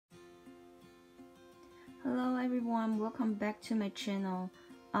everyone, welcome back to my channel.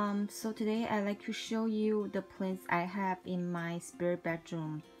 So today I'd like to show you the plants I have in my spare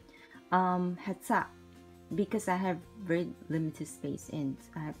bedroom. Heads up, because I have very limited space and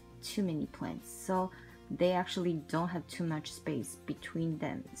I have too many plants, so they actually don't have too much space between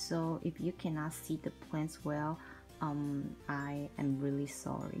them. So if you cannot see the plants well, I am really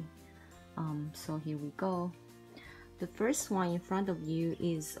sorry. So here we go. The first one in front of you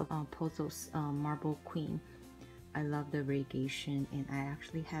is Pothos Marble Queen. I love the variegation, and I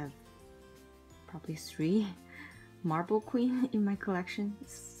actually have probably 3 Marble Queen in my collection. It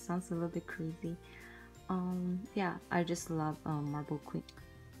sounds a little bit crazy. Yeah, I just love Marble Queen.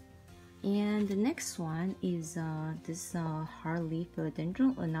 And the next one is this Hardleaf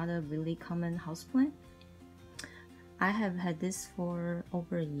Philodendron, another really common houseplant. I have had this for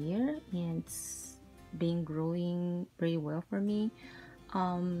over a year, and it's been growing very well for me.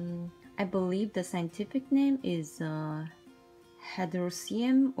 I believe the scientific name is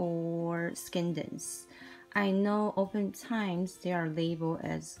Hedroseum or Scandens. I know oftentimes they are labeled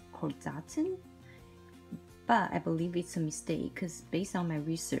as Cordatum, but I believe it's a mistake because based on my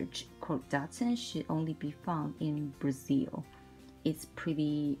research, Cordatum should only be found in Brazil. It's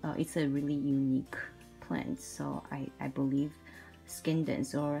it's a really unique plant, so I believe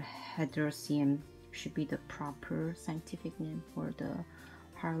Scandens or Hedroseum should be the proper scientific name for the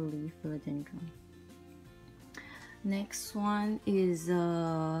Hardleaf Philodendron. Next one is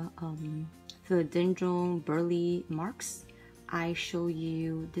Philodendron Burley Marks. I show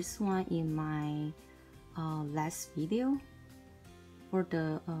you this one in my last video for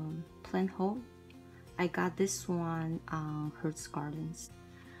the plant haul. I got this one on Hertz Gardens.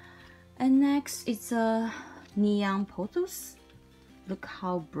 And next it's a Neon Pothos. Look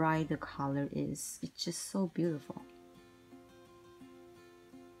how bright the color is. It's just so beautiful.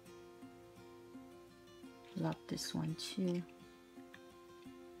 Love this one too.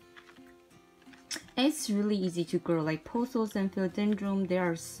 It's really easy to grow. Like pothos and philodendron, they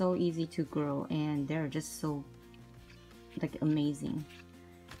are so easy to grow, and they're just so like amazing.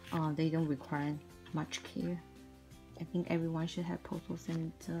 They don't require much care. I think everyone should have pothos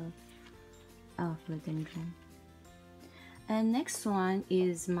and philodendron. And next one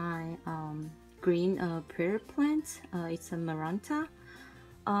is my green prayer plant. It's a Maranta.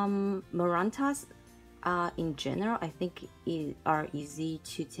 Marantas in general, I think are easy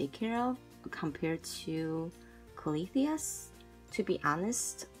to take care of compared to Calatheas. To be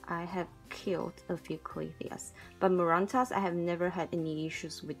honest, I have killed a few Calatheas, but Marantas, I have never had any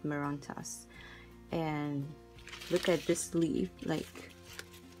issues with Marantas. And look at this leaf, like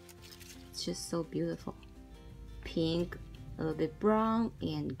it's just so beautiful. Pink, a little bit brown,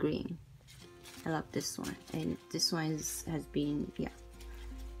 and green. I love this one, and this one has been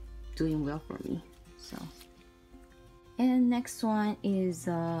doing well for me. So, and next one is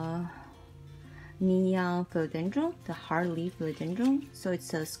Neon Philodendron, the Hardleaf Philodendron. So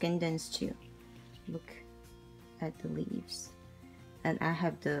it's a Scandens too. Look at the leaves, and I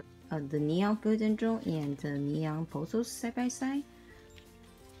have the Neon Philodendron and the Neon Pothos side by side.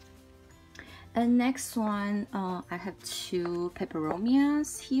 And next one, I have 2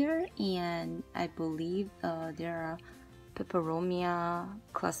 peperomias here, and I believe there are Peperomia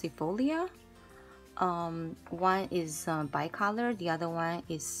classifolia. One is bicolor, the other one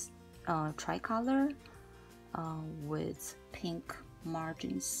is tricolor with pink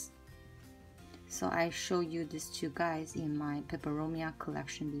margins. So I show you these 2 guys in my peperomia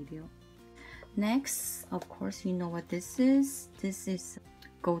collection video. Next, of course, you know what this is. This is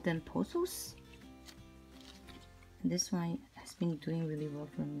Golden Pothos. This one has been doing really well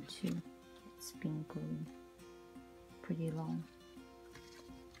for me too. It's been growing pretty long.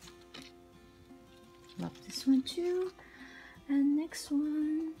 Love this one too. And next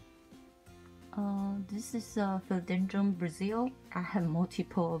one, this is Philodendron Brazil. I have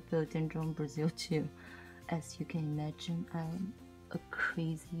multiple of Philodendron Brazil too. As you can imagine, I'm a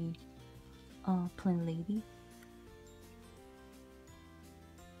crazy plant lady.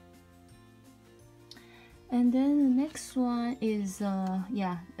 And then the next one is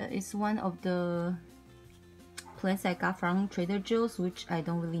it's one of the plants I got from Trader Joe's, which I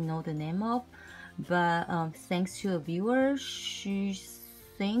don't really know the name of, but thanks to a viewer, she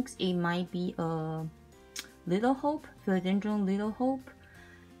thinks it might be a Little Hope, Philodendron Little Hope,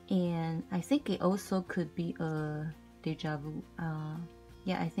 and I think it also could be a Deja Vu.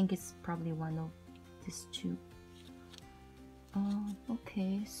 Yeah, I think it's probably one of these 2.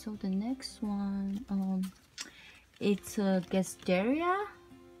 Okay, so the next one, it's a Gasteria.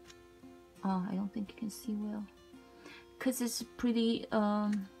 I don't think you can see well because it's pretty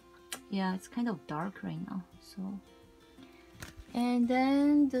Yeah, it's kind of dark right now. So, and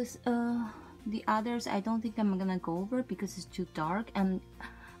then this the others I don't think I'm gonna go over because it's too dark, and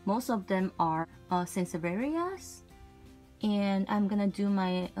most of them are Sansevierias, and I'm gonna do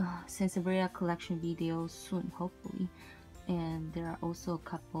my Sansevieria collection video soon, hopefully. And there are also a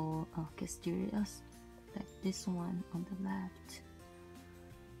couple Casterias, like this one on the left.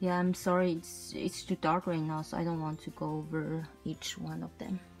 Yeah, I'm sorry, it's too dark right now, so I don't want to go over each one of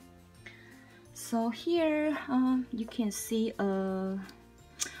them. So here you can see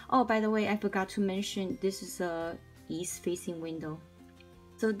oh, by the way, I forgot to mention this is a east facing window.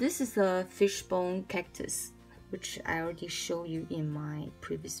 So this is a fishbone cactus, which I already showed you in my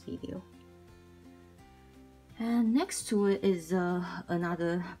previous video. And next to it is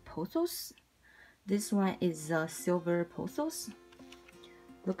another pothos. This one is silver pothos.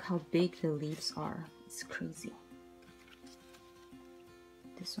 Look how big the leaves are. It's crazy.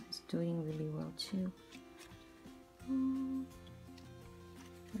 This one is doing really well too.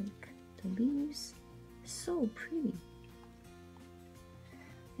 Like the leaves, so pretty.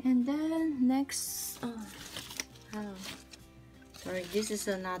 And then next, sorry, this is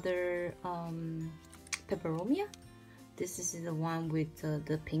another peperomia. This is the one with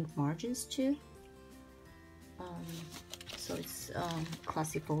the pink margins too. So it's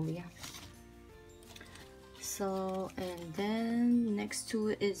classifolia. So, and then next to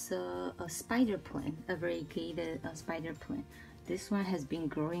it is a spider plant, a variegated spider plant. This one has been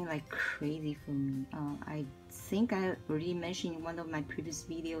growing like crazy for me. I think I already mentioned in one of my previous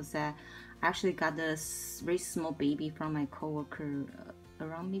videos that I actually got a very small baby from my coworker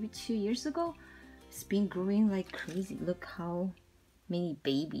around maybe 2 years ago. It's been growing like crazy. Look how many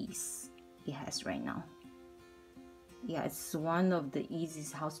babies it has right now. Yeah, it's one of the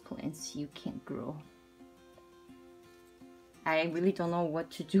easiest houseplants you can grow. I really don't know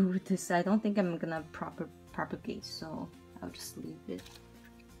what to do with this. I don't think I'm gonna propagate, so I'll just leave it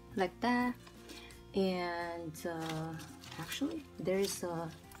like that. And actually, there's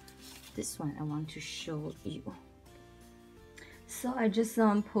this one I want to show you. So I just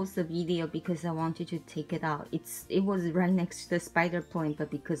posted a video because I wanted to take it out. It was right next to the spider plant,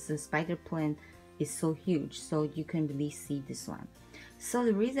 but because the spider plant is so huge, so you can really see this one. So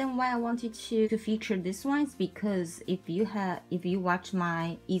the reason why I wanted to feature this one is because if you watch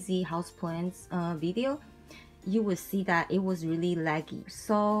my easy houseplants video, you will see that it was really laggy.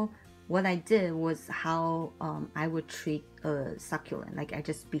 So what I did was how I would treat a succulent. Like I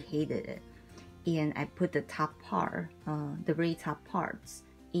just beheaded it, and I put the top part, the very top parts,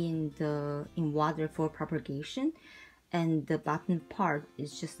 in water for propagation, and the bottom part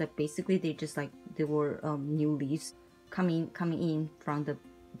is just like basically they were new leaves coming in from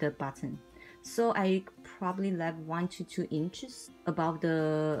the bottom. So I probably left 1 to 2 inches above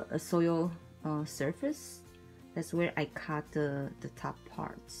the soil surface. That's where I cut the top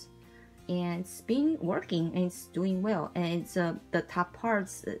parts, and it's been working and it's doing well. And it's the top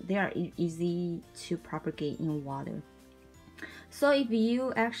parts, they are easy to propagate in water. So if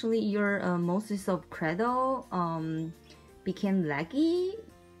you actually your Moses of cradle became laggy,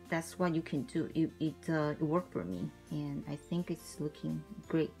 that's what you can do. It worked for me, and I think it's looking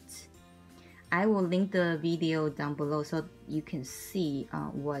great. I will link the video down below so you can see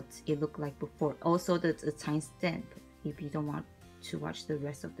what it looked like before. Also the timestamp if you don't want to watch the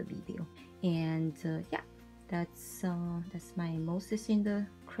rest of the video. And yeah, that's my Moses in the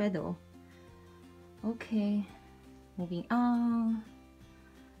cradle. Okay, moving on.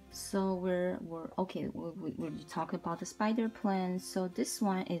 So we're okay. We'll talk about the spider plant. So this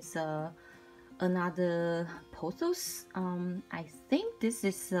one is another pothos. I think this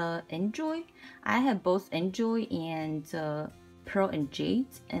is enjoy. I have both enjoy and pearl and jade,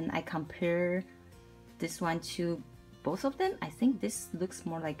 and I compare this one to both of them. I think this looks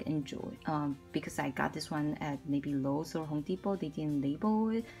more like enjoy because I got this one at maybe Lowe's or Home Depot. They didn't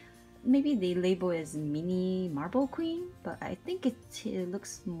label it. Maybe they label it as mini marble queen, but I think it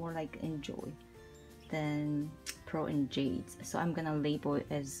looks more like enjoy than pearl and jade. So I'm gonna label it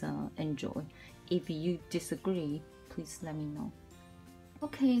as enjoy. If you disagree, please let me know.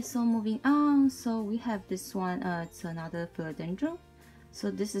 Okay, so moving on. So we have this one. It's another philodendron. So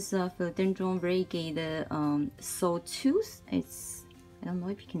this is a philodendron variegated sawtooth. It's, I don't know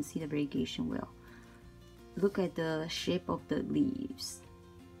if you can see the variegation well. Look at the shape of the leaves.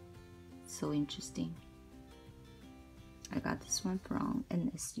 So interesting. I got this one from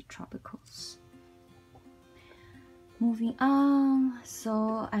NSC Tropicals. Moving on.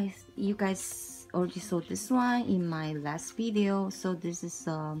 So you guys already saw this one in my last video. So this is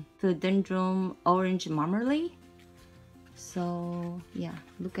philodendron orange marmalade. So yeah,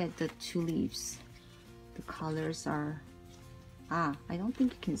 look at the two leaves. The colors are, I don't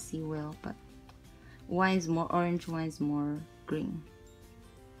think you can see well, but one is more orange, one is more green.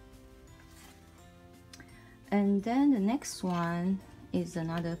 And then the next one is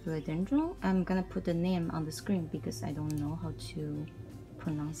another philodendron. I'm gonna put the name on the screen because I don't know how to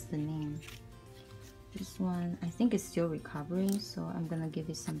pronounce the name. This one, I think it's still recovering, so I'm gonna give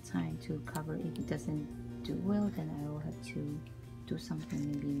it some time to recover. If it doesn't do well, then I will have to do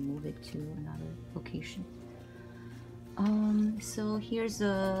something, maybe move it to another location. So here's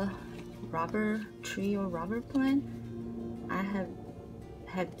a rubber tree or rubber plant. I have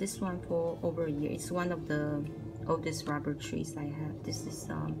had this one for over a year. It's one of the oldest rubber trees I have. This is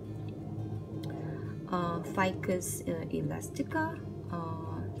Ficus elastica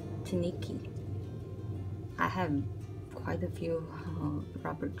tiniki. I have quite a few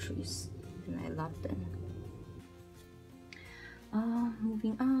rubber trees and I love them.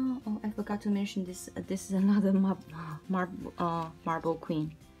 Moving on. Oh, I forgot to mention this. This is another marble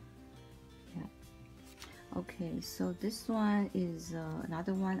queen. Yeah. Okay, so this one is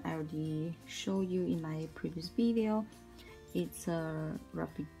another one I already showed you in my previous video. It's a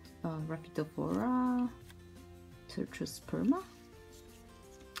Rhaphidophora tetrasperma.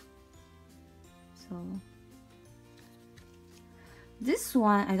 So this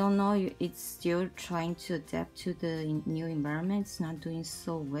one, I don't know, it's still trying to adapt to the new environment. It's not doing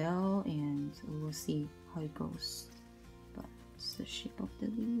so well, and we'll see how it goes. But it's the shape of the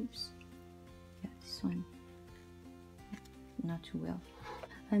leaves. Yeah, this one, not too well.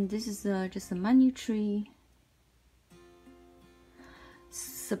 And this is just a money tree.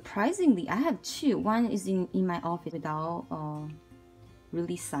 Surprisingly, I have two. One is in my office without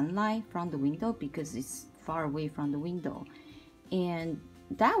really sunlight from the window because it's far away from the window. And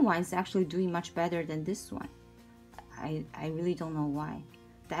that one is actually doing much better than this one. I really don't know why.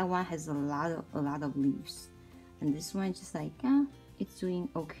 That one has a lot of leaves, and this one is just like, it's doing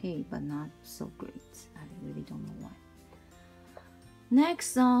okay, but not so great. I really don't know why.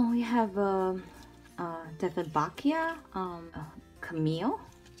 Next, we have Dieffenbachia, Camille.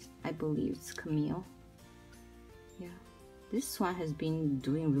 I believe it's Camille. Yeah, this one has been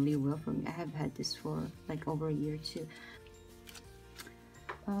doing really well for me. I have had this for like over a year too.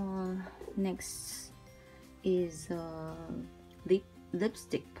 Next is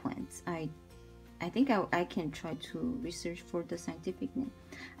lipstick plants. I think I can try to research for the scientific name.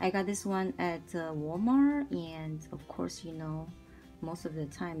 I got this one at Walmart, and of course, you know, most of the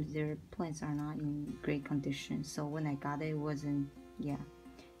time their plants are not in great condition. So when I got it, it wasn't, yeah,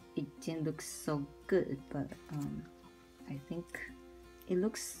 it didn't look so good, but I think it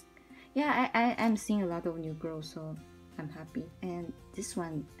looks, yeah, I'm seeing a lot of new growth, so I'm happy. And this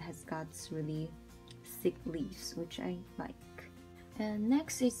one has got really thick leaves, which I like. And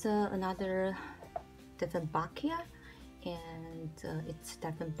next is another Dieffenbachia, and it's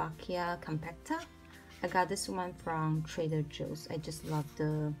Dieffenbachia compacta. I got this one from Trader Joe's. I just love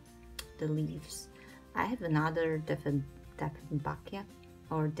the leaves. I have another Dieffenbachia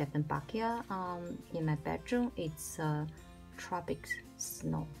in my bedroom. It's Tropic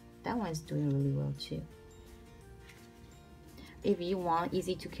Snow. That one is doing really well too. If you want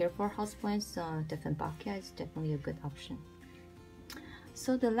easy to care for houseplants, Dieffenbachia is definitely a good option.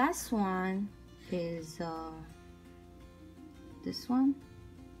 So the last one is this one.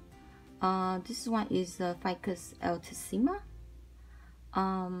 This one is Ficus altissima.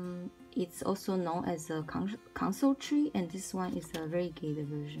 It's also known as a council tree, and this one is a variegated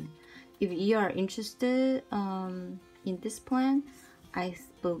version. If you are interested in this plant, I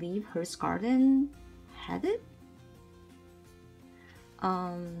believe Hearst Garden had it.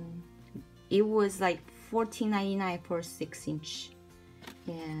 It was like $14.99 for 6-inch,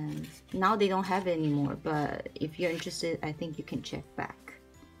 and now they don't have it anymore. But if you're interested, I think you can check back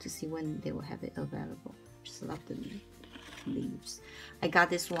to see when they will have it available. Just love the leaves. I got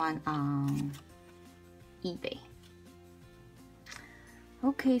this one on eBay.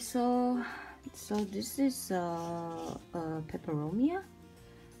 Okay, so this is peperomia.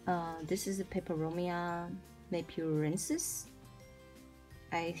 This is a peperomia mapurensis.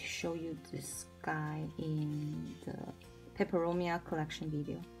 I show you this guy in the peperomia collection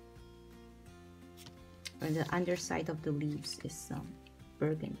video. And the underside of the leaves is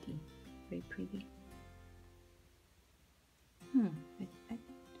burgundy, very pretty.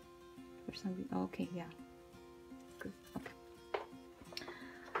 For some reason, okay, yeah, good. Okay,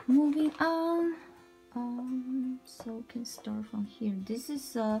 moving on. So we can start from here. This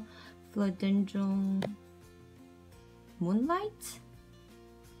is a philodendron moonlight.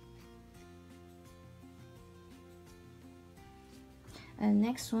 And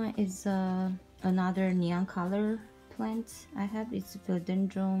next one is another neon color plant I have. It's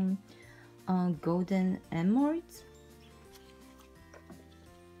philodendron golden emerald.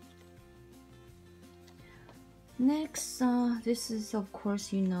 Next, this is, of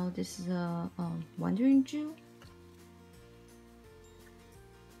course, you know, this is a wandering Jew.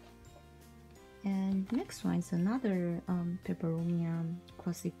 And next one is another Peperomia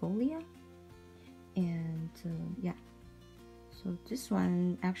crucifolia. And yeah, so this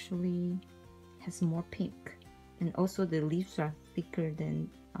one actually has more pink, and also the leaves are thicker than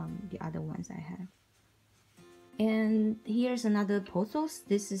the other ones I have. And here's another pothos.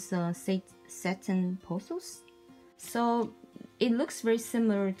 This is a satin pothos. So it looks very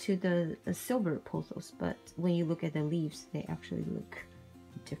similar to the silver pothos, but when you look at the leaves, they actually look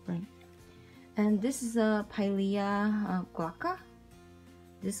different. And this is a Pilea glauca.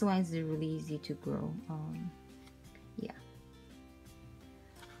 This one is really easy to grow. Yeah.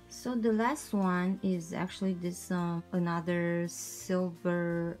 So the last one is actually this another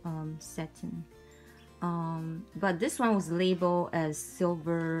silver satin. But this one was labeled as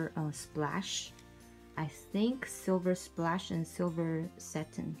silver splash. I think silver splash and silver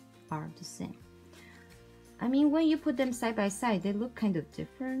satin are the same. I mean, when you put them side by side, they look kind of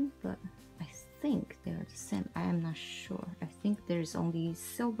different, but I think they're the same. I am not sure. I think there's only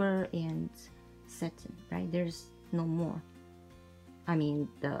silver and satin, right? There's no more. I mean,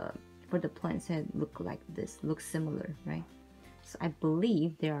 for the plants that look like this, look similar, right? So I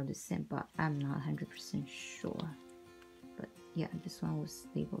believe they are the same, but I'm not 100% sure. But yeah, this one was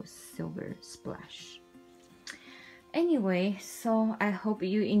labeled silver splash. Anyway, so I hope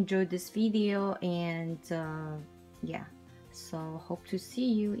you enjoyed this video, and yeah, so hope to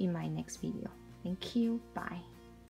see you in my next video. Thank you. Bye.